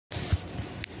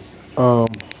Um,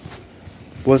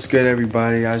 what's good,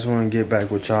 everybody? I just want to get back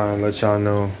with y'all and let y'all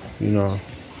know,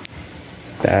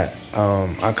 that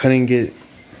I couldn't get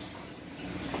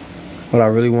what I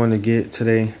really wanted to get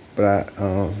today, but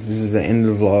this is the end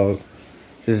of the vlog.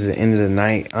 This is the end of the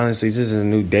night. Honestly, this is a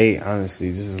new day. Honestly,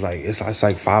 this is like it's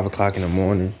like 5 o'clock in the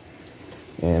morning,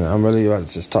 and I'm really about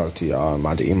to just talk to y'all. I'm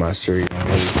about to eat my cereal. I'm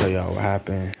ready to tell y'all what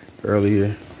happened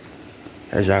earlier.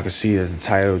 As y'all can see, the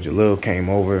title Jalil came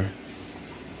over.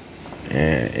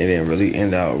 And it didn't really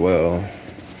end out well,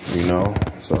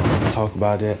 So I'm gonna talk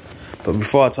about that. But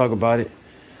before I talk about it,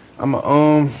 I'ma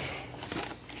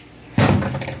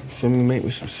feel me, make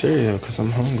me some cereal because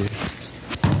I'm hungry.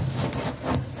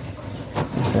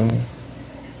 You feel me?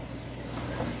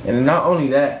 And not only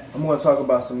that, I'm gonna talk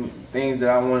about some things that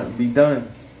I want to be done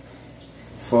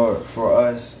for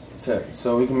us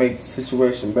so we can make the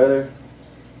situation better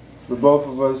for both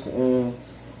of us. And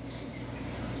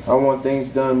I want things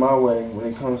done my way when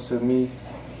it comes to me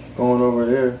going over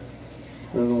there,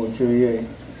 living with Kyrie.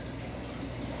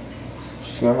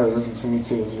 She's gonna have to listen to me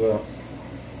too as well.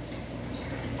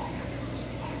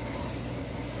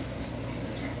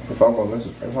 If I want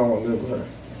to live with her.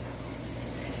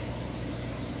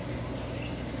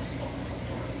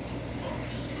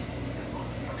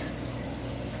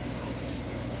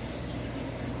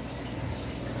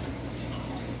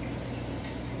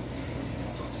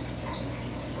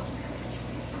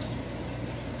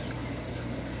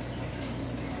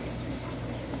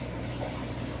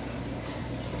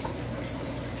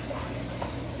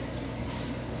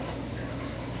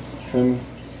 Feel me?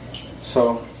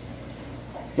 So,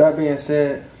 that being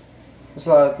said, there's a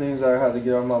lot of things I had to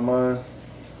get off my mind.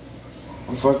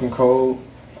 I'm fucking cold.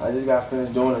 I just got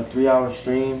finished doing a 3-hour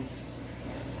stream.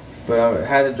 But I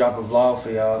had to drop a vlog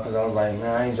for y'all because I was like, man,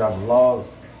 I ain't dropped a vlog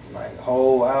like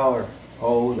whole hour.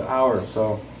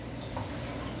 So,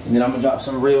 and then I'm gonna drop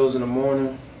some reels in the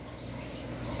morning.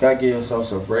 Gotta give yourself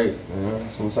a break,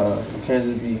 man. Sometimes you can't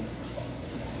just be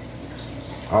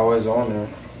always on there.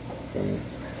 Feel me?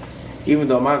 Even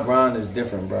though my grind is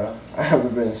different, bro. I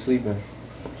haven't been sleeping.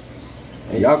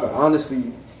 And y'all can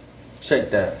honestly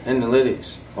check that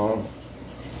analytics on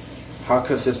how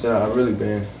consistent I've really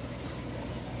been.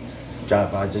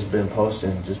 I just been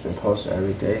posting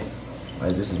every day.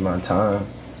 Like, this is my time.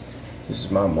 This is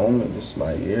my moment. This is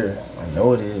my year. I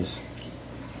know it is.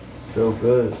 Feel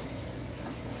good.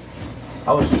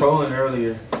 I was trolling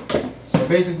earlier. So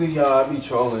basically, y'all, I be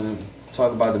trolling and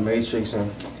talk about the Matrix,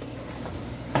 and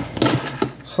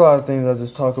it's a lot of things I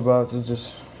just talk about to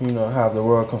just, have the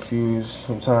world confused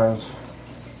sometimes.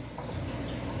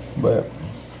 But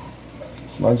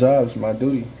it's my job, it's my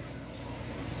duty.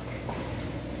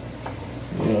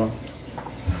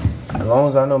 As long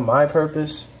as I know my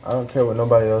purpose, I don't care what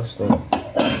nobody else thinks.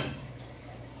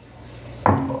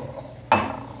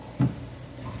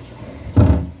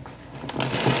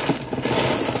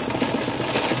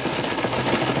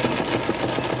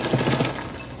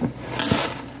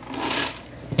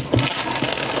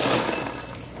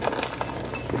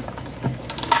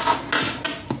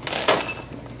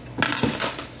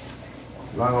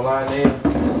 Not gonna lie,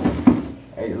 nigga.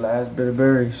 Ate the last bit of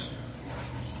berries.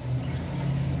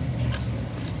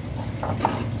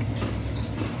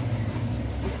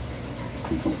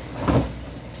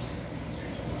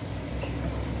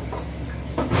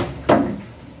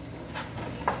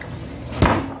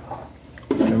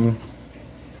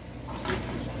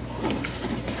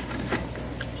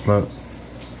 But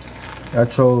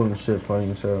that troll and shit funny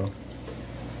as hell.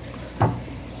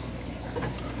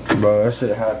 Bro, that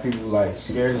shit had people like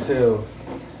scared as hell.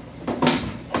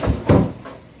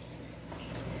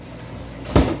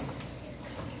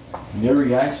 Their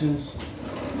reactions.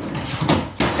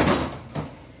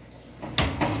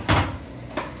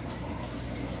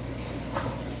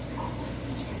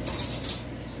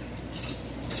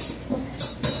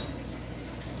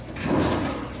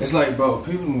 It's like, bro,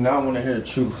 people do not want to hear the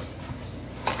truth.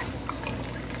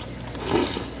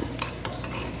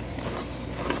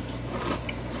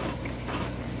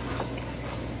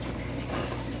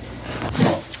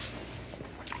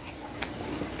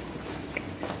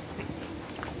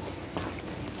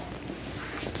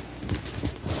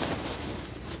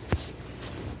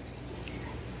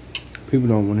 People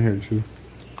don't want to hear the truth.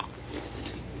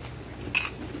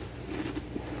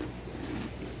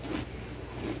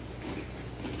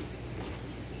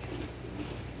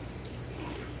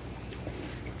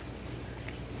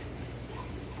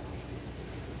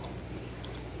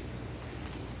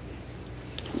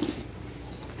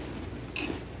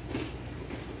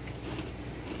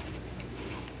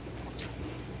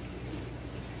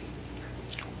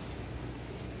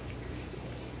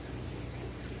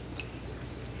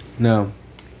 Now,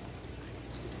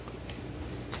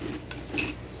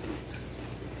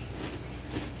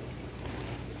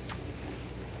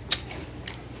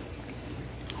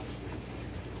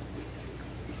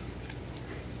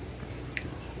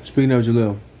 speaking of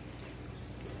Jalil,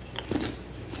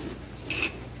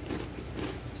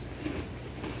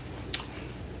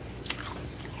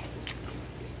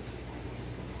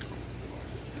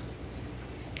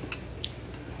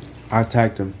 I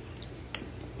attacked him.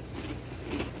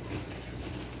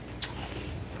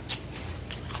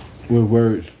 With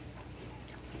words.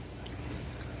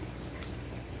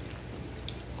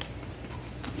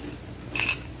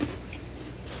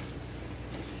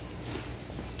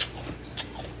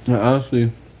 And honestly,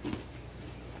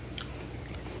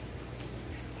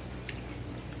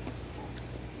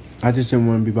 I just didn't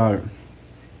want to be bothered.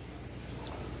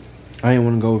 I didn't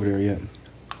want to go over there yet.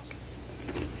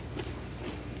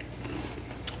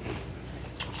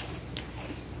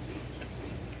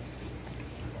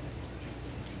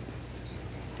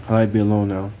 I like to be alone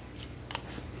now.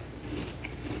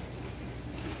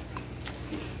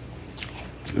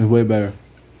 It's way better.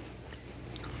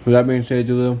 With that being said,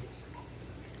 Jalil,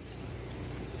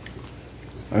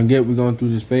 I get we're going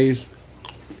through this phase.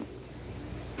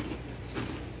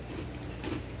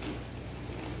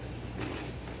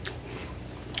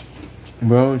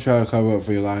 But I don't try to cover up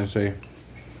for your lie and say,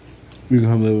 you can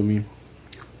come live with me.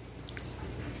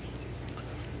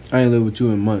 I ain't lived with you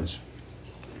in months.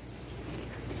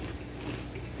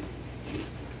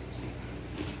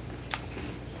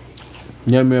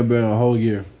 Never been up there in a whole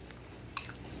year.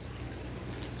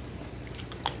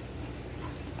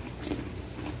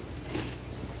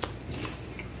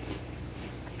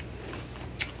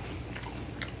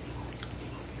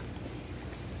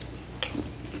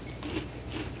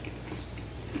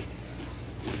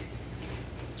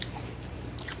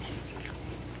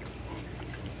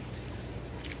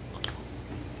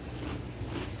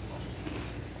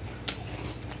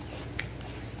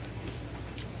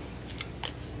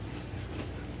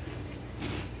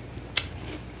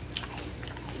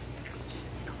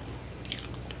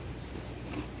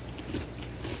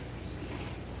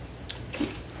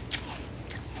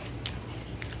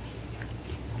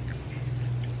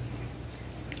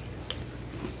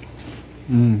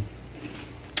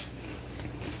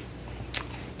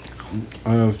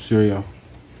 I love cereal.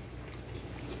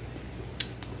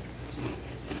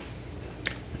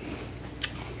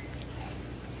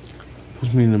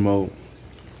 Puts me in the mode.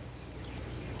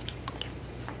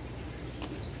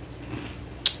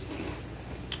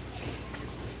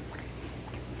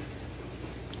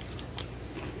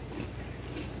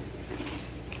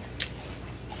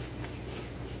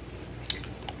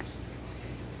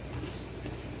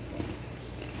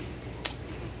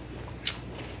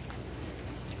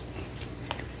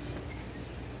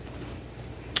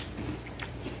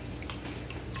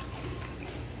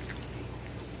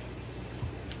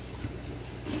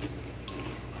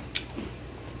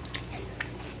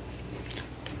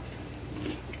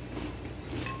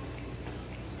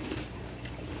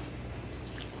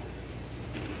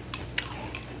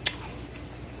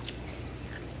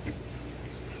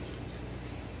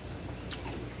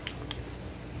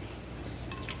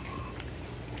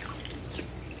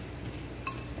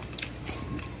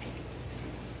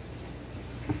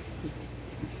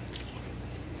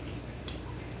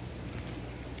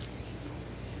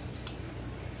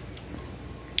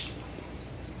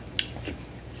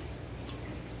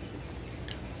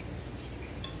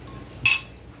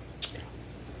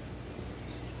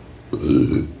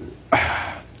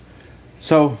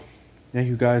 So, thank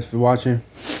you guys for watching.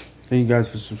 Thank you guys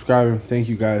for subscribing. Thank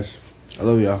you guys. I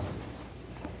love y'all.